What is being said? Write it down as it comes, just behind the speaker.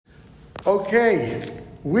Okay,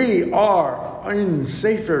 we are in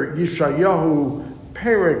Sefer Yeshayahu,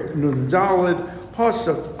 Perek Nun Daled,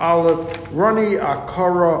 Pasuk Aleph, Rani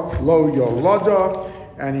Akara Lo Yolada.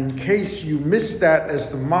 And in case you missed that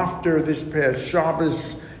as the mafter this past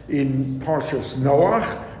Shabbos in Parshas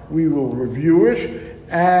Noach, we will review it.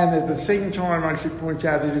 And at the same time, I should point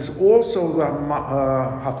out, it is also the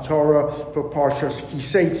Haftarah for Parshas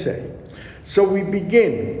Kiseitze. So we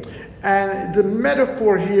begin. And the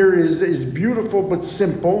metaphor here is beautiful but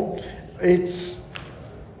simple. It's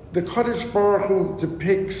the Kadosh Baruch Hu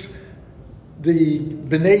depicts the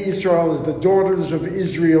Bnei Yisrael as the daughters of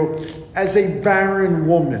Israel as a barren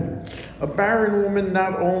woman. A barren woman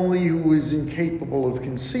not only who is incapable of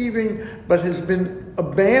conceiving, but has been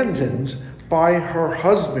abandoned by her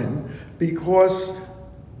husband because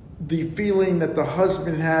the feeling that the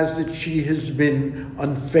husband has that she has been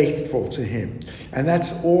unfaithful to him. And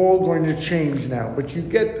that's all going to change now. But you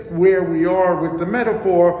get where we are with the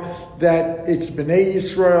metaphor that it's Bnei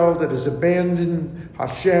Yisrael that has abandoned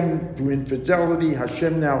Hashem through infidelity.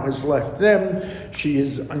 Hashem now has left them. She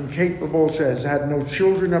is incapable. She has had no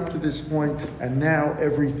children up to this point. And now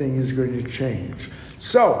everything is going to change.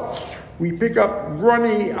 So we pick up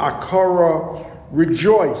Rani Akara,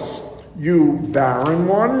 rejoice, you barren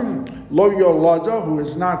one, Lo Yolada, who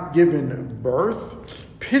has not given birth,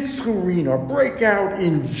 Pitzurina, break out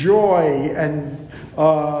in joy and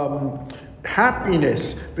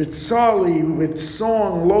happiness, Vitzali, with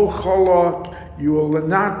song, Lo Chalak, you will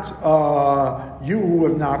not, you who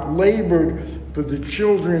have not labored for the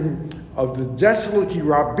children of the desolate,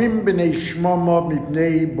 Rabim b'nei Shmama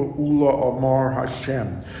mibnei Be'ula Amar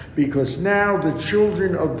Hashem. Because now the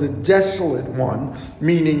children of the desolate one,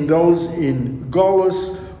 meaning those in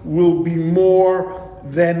Golus, will be more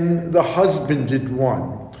than the husbanded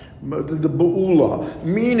one, the Be'ula.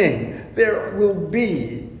 Meaning there will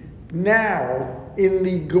be now in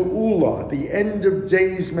the Geula, the end of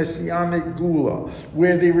days Messianic Geula,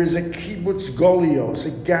 where there is a kibbutz golios,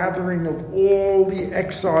 a gathering of all the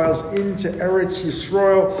exiles into Eretz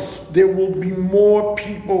Yisrael, there will be more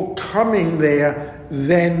people coming there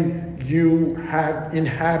than you have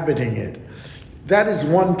inhabiting it. That is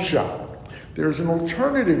one shot. There's an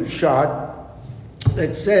alternative shot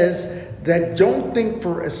that says that don't think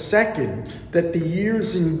for a second that the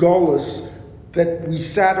years in Golus that we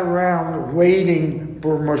sat around waiting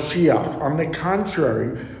for Mashiach. On the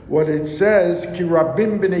contrary, what it says, Ki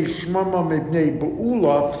Rabim b'nei Shmama mibnei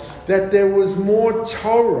Be'ula, that there was more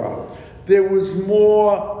Torah, there was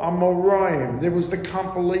more Amoraim, there was the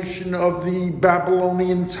compilation of the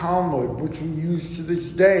Babylonian Talmud, which we use to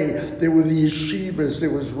this day. There were the yeshivas,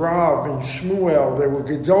 there was Rav and Shmuel, there were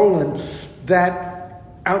Gedolim, that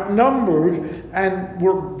outnumbered and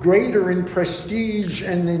were greater in prestige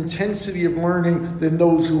and intensity of learning than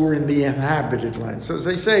those who were in the inhabited land. So as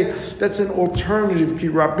I say, that's an alternative. Ki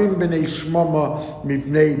Rabim b'nei Shmama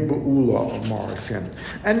mibnei Be'ula Amar Hashem.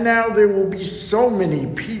 And now there will be so many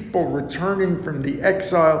people returning from the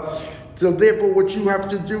exile. So therefore what you have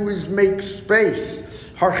to do is make space.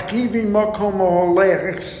 Harchivi makom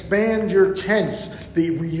oholech, expand your tents.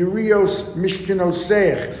 The Yerios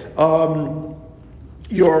Mishkenosech,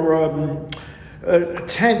 your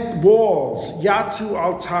tent walls. Yatu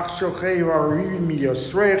al tachshochei harim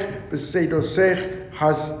yosrech v'sedosech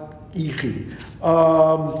has-ichi.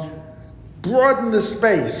 Broaden the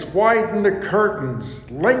space, widen the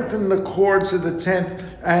curtains, lengthen the cords of the tent,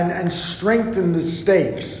 and strengthen the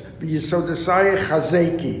stakes. V'yesodosayech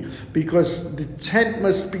hazeki, because the tent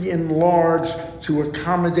must be enlarged to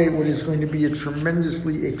accommodate what is going to be a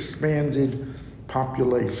tremendously expanded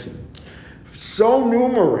population. So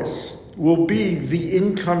numerous will be the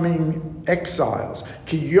incoming exiles.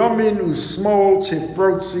 Ki yomin usmol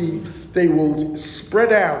tifrotzi, they will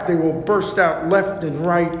spread out, they will burst out left and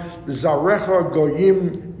right. Zarecha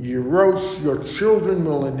goyim yirosh, your children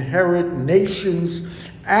will inherit nations,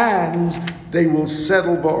 and they will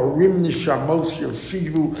settle va'orim nishamos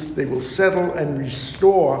yoshivu, they will settle and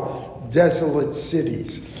restore desolate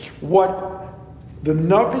cities. What the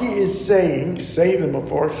Navi is saying, say the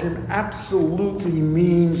Mefarshim, absolutely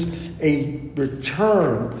means a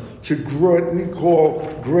return to what we call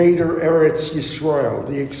Greater Eretz Yisrael,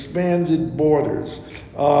 the expanded borders.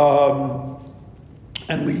 And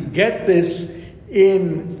we get this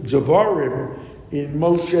in Devarim, in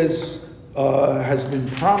Moshe's, has been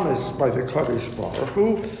promised by the Kadosh Baruch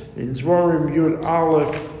Hu, in Devarim Yud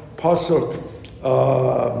Aleph, Pasuk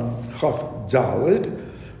Chaf Daled,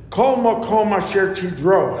 Kol makom asher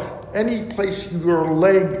tidroch, any place your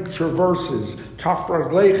leg traverses, kaf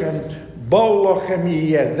raglechem, Bo lochem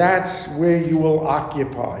yiyeh, that's where you will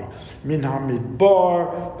occupy. Min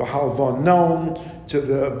hamidbar, v'halvanon, to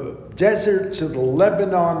the desert, to the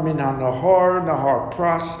Lebanon, min hanahar, Nahar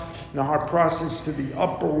Pras is to the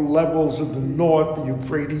upper levels of the north, the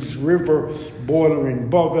Euphrates River, bordering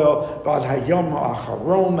Bavel, Vad Hayom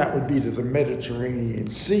Ha'acharon, that would be to the Mediterranean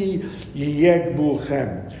Sea, Yiyeh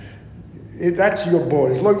Gvulchem. That's your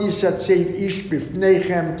borders. Lo yisat seif ish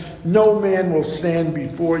bifnechem. No man will stand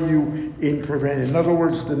before you in prevent. In other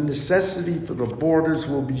words, the necessity for the borders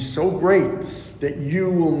will be so great that you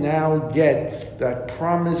will now get that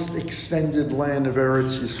promised extended land of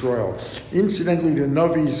Eretz Yisrael. Incidentally, the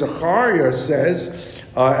Navi Zechariah says,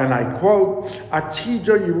 and I quote,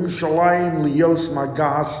 Atida Yerushalayim lios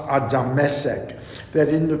magas adamesek, that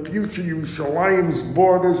in the future Yerushalayim's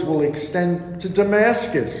borders will extend to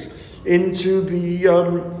Damascus, into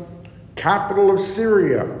the capital of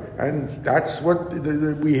Syria. And that's what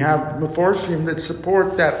we have Mefarshim that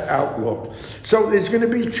support that outlook. So there's going to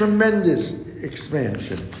be tremendous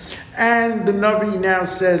expansion. And the Navi now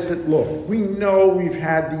says that, look, we know we've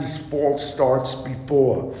had these false starts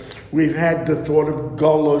before. We've had the thought of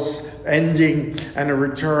Golus ending and a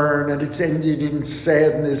return, and it's ended in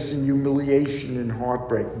sadness and humiliation and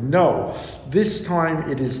heartbreak. No, this time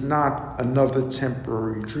it is not another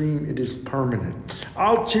temporary dream. It is permanent.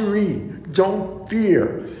 Al tiri, don't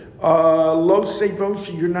fear. Lo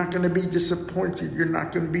sevoshi, you're not going to be disappointed. You're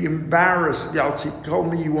not going to be embarrassed. Yal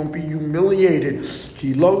tikolmi, you won't be humiliated.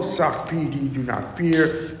 Ki lo sachpidi, do not fear.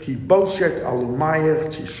 Ki boshet alumayach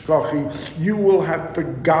tishkochi, you will have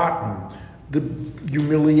forgotten the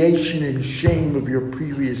humiliation and shame of your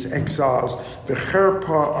previous exiles.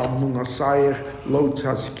 V'cherpa amunasayach lo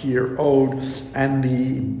tazkir od, and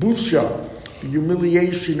the busha, the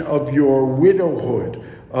humiliation of your widowhood.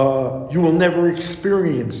 You will never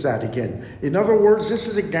experience that again. In other words, this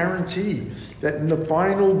is a guarantee that in the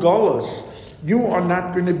final Golus, you are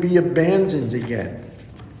not going to be abandoned again.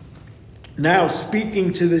 Now,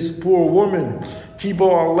 speaking to this poor woman, Kibo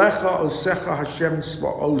alecha osecha Hashem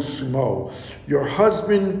tzvaos shmo. Your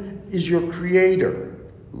husband is your creator,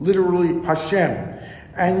 literally Hashem,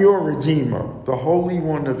 and your Redeemer, the Holy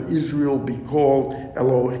One of Israel, be called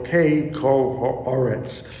Elohei Kol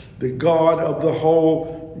Haaretz, the God of the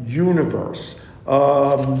whole universe.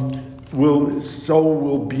 Will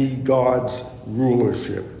be God's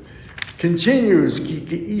rulership. Continues,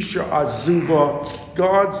 Ki Isha Azuva,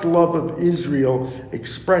 God's love of Israel,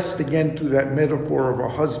 expressed again through that metaphor of a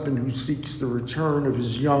husband who seeks the return of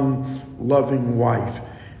his young, loving wife.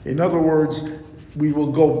 In other words, we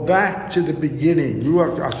will go back to the beginning.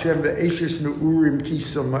 Ruach Hashem ve'eshes nu'urim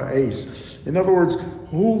kisa ma'es. In other words,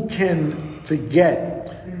 who can forget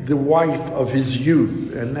the wife of his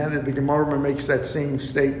youth? And then the Gemara makes that same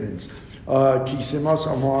statement. Kisimas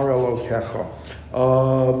amar elokecha.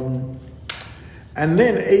 And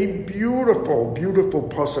then a beautiful, beautiful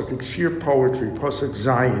pasuk, it's sheer poetry, pasuk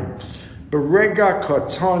Zayin. Berega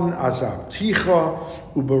katan azavticha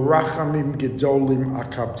uberachamim gedolim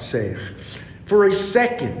akabsech. For a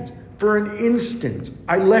second, for an instant,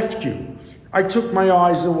 I left you. I took my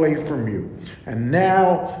eyes away from you. And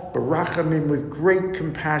now, berachamim, with great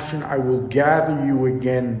compassion, I will gather you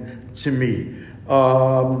again to me.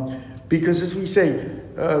 Because as we say,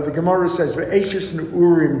 the Gemara says, "Ve'eshes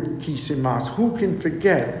nu'urim kisimas." Who can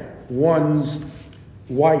forget one's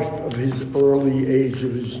wife of his early age,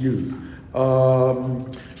 of his youth?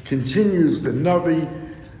 Continues the Navi,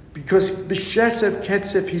 because b'shesef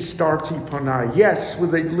ketzef histarti panai. Yes,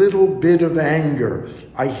 with a little bit of anger,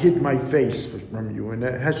 I hid my face from you. And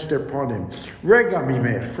hester ponim rega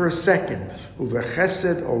mimech, for a second.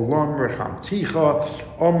 Uvechesed olam rechamticha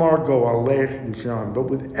omar goalech yishan. But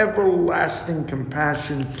with everlasting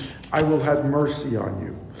compassion, I will have mercy on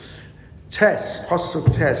you. Tes,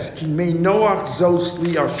 pasuk tes, ki me Noach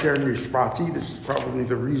zosli asher nishpati. This is probably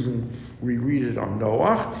the reason we read it on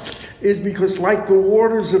Noach, is because like the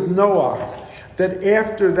waters of Noach, that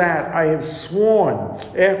after that I have sworn,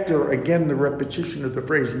 after again the repetition of the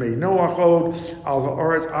phrase me Noach od al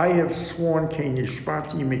haaretz, I have sworn ke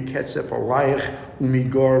nishpati miketzef alayich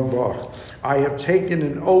umigor bach. I have taken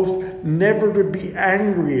an oath never to be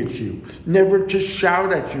angry at you, never to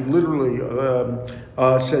shout at you, literally,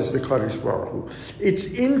 says the Kadosh Baruch Hu.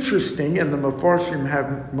 It's interesting, and the Mefarshim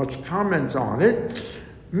have much comment on it.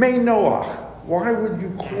 Mei Noach. Why would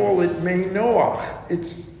you call it Mei Noach?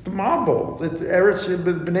 It's the Mabul.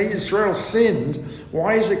 Bnei Yisrael sinned.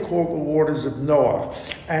 Why is it called the waters of Noach?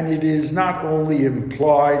 And it is not only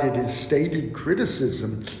implied, it is stated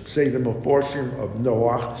criticism, say the Mefarshim, of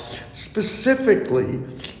Noach, specifically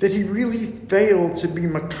that he really failed to be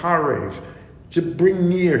Makarev, to bring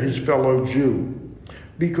near his fellow Jew.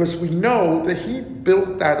 Because we know that he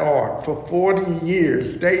built that ark for 40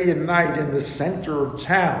 years, day and night, in the center of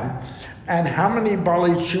town. And how many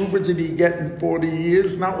Balei Tshuva did he get in 40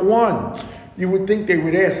 years? Not one. You would think they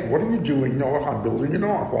would ask, what are you doing, Noah? I'm building an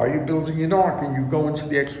ark. Why are you building an ark? And you go into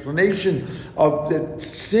the explanation of that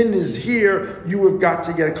sin is here. You have got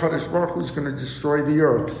to get a Kadosh Baruch who's going to destroy the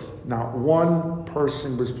earth. Not one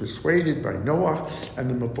person was persuaded by Noah.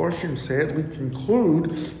 And the Mefarshim sadly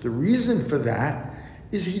conclude the reason for that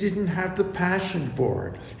is he didn't have the passion for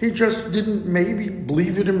it. He just didn't maybe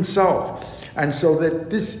believe it himself. And so that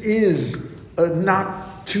this is a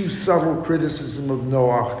not too subtle criticism of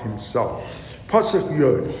Noah himself. Pasuk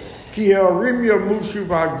Yud. Ki ha'arim yamushu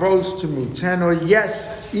v'agvos temuteno.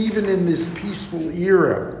 Yes, even in this peaceful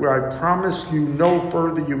era where I promise you no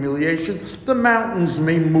further humiliation, the mountains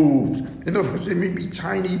may move. In other words, there may be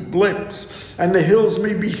tiny blips, and the hills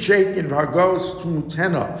may be shaken. V'agvos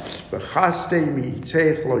temuteno. V'chaste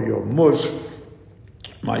mi'itech lo yomush.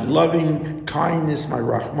 My loving kindness, my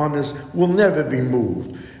Rahmanas, will never be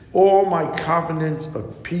moved. All my covenant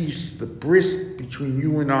of peace, the bris between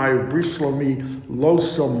you and I, bris shlomi lo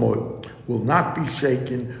somod, will not be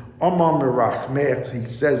shaken. Amar merachmech, he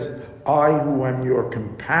says, I who am your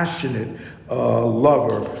compassionate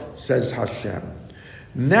lover, says Hashem.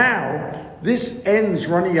 Now, this ends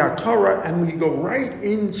Rani Yakara, and we go right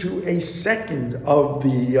into a second of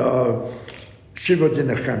the Shiva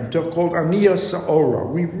Dinachemta called Aniya Sa'ora.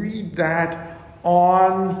 We read that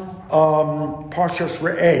on Parshas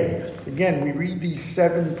Re'eh. Again, we read these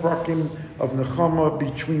 7 prakim of Nechama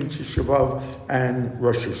between Tisha B'Av and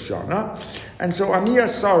Rosh Hashanah. And so, Aniya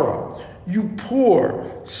Sara, you poor,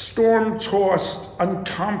 storm-tossed,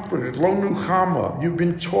 uncomforted, lo nuchama, you've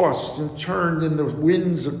been tossed and turned in the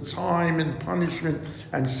winds of time and punishment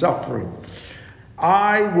and suffering.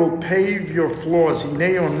 I will pave your floors.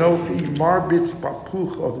 Hinei onochi marbitz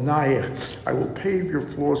papuch of naich. I will pave your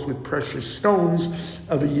floors with precious stones.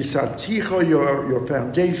 Of yisaticha, your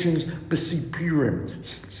foundations, b'sipirim.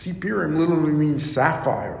 Sipirim literally means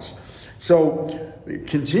sapphires. So it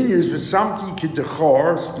continues, v'samti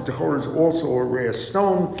kidechor. Kidechor is also a rare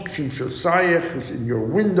stone. Shimshosayich is in your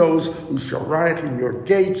windows. Usharayich in your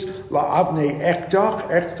gates. La'avnei ektach.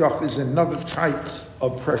 Ektach is another type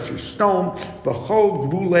of precious stone.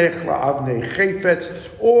 V'chol gvulech la'avnei chayfetz.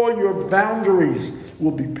 All your boundaries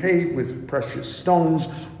will be paved with precious stones.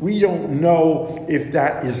 We don't know if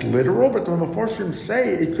that is literal, but the Mefarshim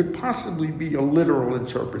say it could possibly be a literal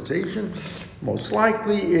interpretation. Most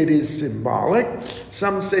likely it is symbolic.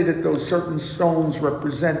 Some say that those certain stones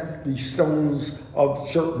represent the stones of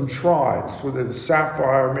certain tribes, whether the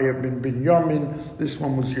sapphire may have been Binyamin, this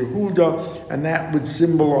one was Yehuda, and that would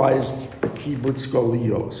symbolize the kibbutz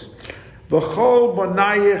golios. V'chol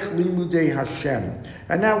banayich limudei Hashem.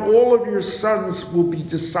 And now all of your sons will be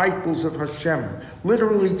disciples of Hashem.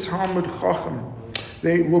 Literally Talmud Chacham.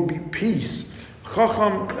 They will be peace.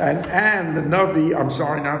 Chacham and the Navi,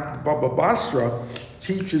 not Baba Basra,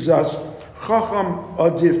 teaches us Chacham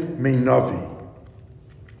adif me Navi.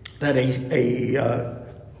 That a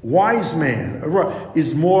wise man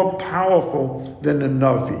is more powerful than a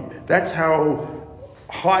Navi. That's how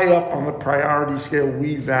high up on the priority scale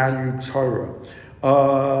we value Torah.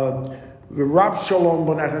 The Rab Shalom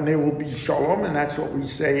Bonach, and there will be Shalom, and that's what we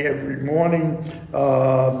say every morning,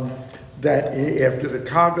 that after the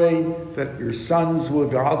Kaveh, that your sons will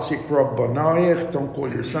be Al Tikra Bonayich, don't call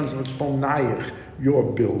your sons Bonayich, your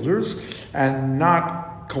builders, and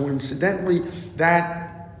not coincidentally,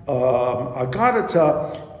 that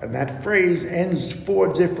Agadata, and that phrase ends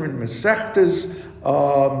 4 different Masechtas.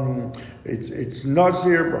 It's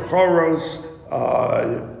Nazir, Bechoros,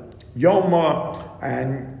 Yoma,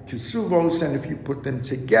 and Kesuvos, and if you put them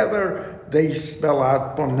together, they spell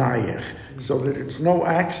out Bonayich. So that it's no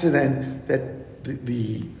accident that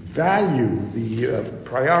the value, the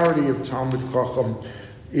priority of Talmud Chacham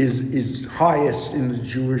is highest in the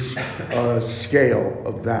Jewish scale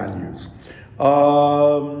of values.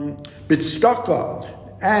 Bitstaka,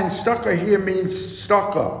 and staka here means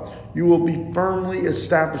staka. You will be firmly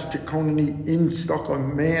established Jekonani in staka,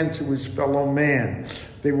 man to his fellow man.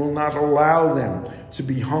 They will not allow them to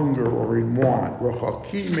be hunger or in want.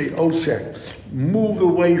 Rochakime oshek. Move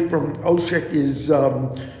away from, oshek is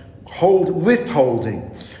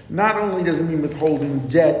withholding. Not only does it mean withholding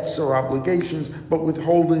debts or obligations, but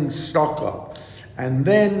withholding staka. And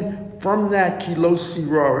then from that,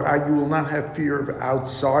 kilosira, you will not have fear of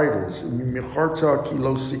outsiders.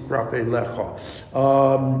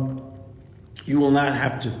 You will not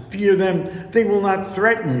have to fear them. They will not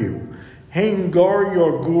threaten you. Hain gar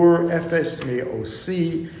yorgur efes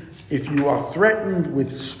me'osi. If you are threatened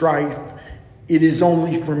with strife, it is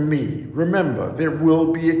only for me. Remember, there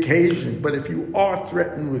will be occasion, but if you are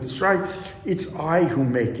threatened with strife, it's I who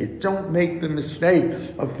make it. Don't make the mistake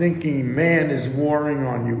of thinking man is warring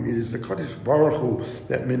on you. It is the Kadosh Baruch Hu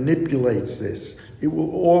that manipulates this. It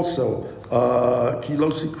will also,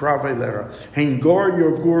 kilosi kravelera, hengor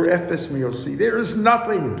yogur efes miosi. There is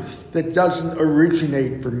nothing that doesn't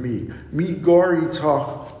originate from me. Mi gori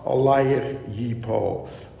toch alayich yipol.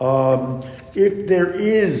 If there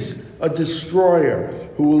is a destroyer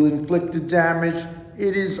who will inflict the damage,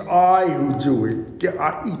 it is I who do it. It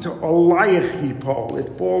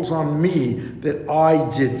falls on me that I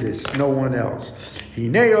did this, no one else.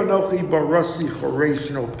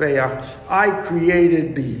 I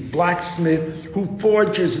created the blacksmith who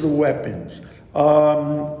forges the weapons.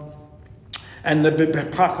 And the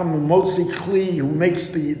Bepacham Motzi Kli, who makes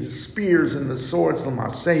the spears and the swords,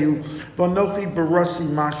 L'Masehu, Vanochi Barasi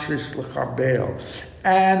Mashish L'Chabel,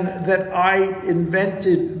 and that I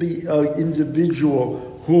invented the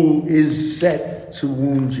individual who is set to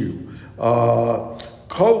wound you. Kol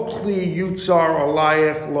Kli Yutzar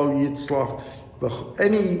Alayach Lo Yitzlach,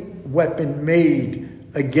 any weapon made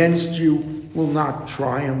against you will not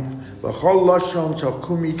triumph. And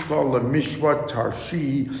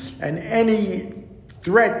any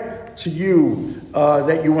threat to you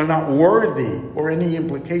that you are not worthy, or any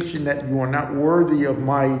implication that you are not worthy of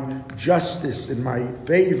my justice and my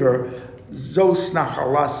favor, Zos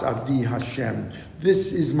Nachalas Avdi Hashem.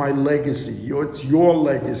 This is my legacy. It's your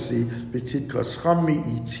legacy.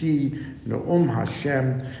 V'titkaschami iti no'um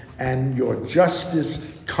Hashem, and your justice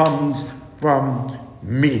comes from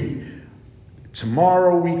me.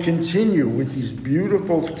 Tomorrow we continue with these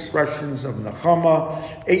beautiful expressions of Nechama,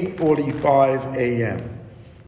 8:45 a.m.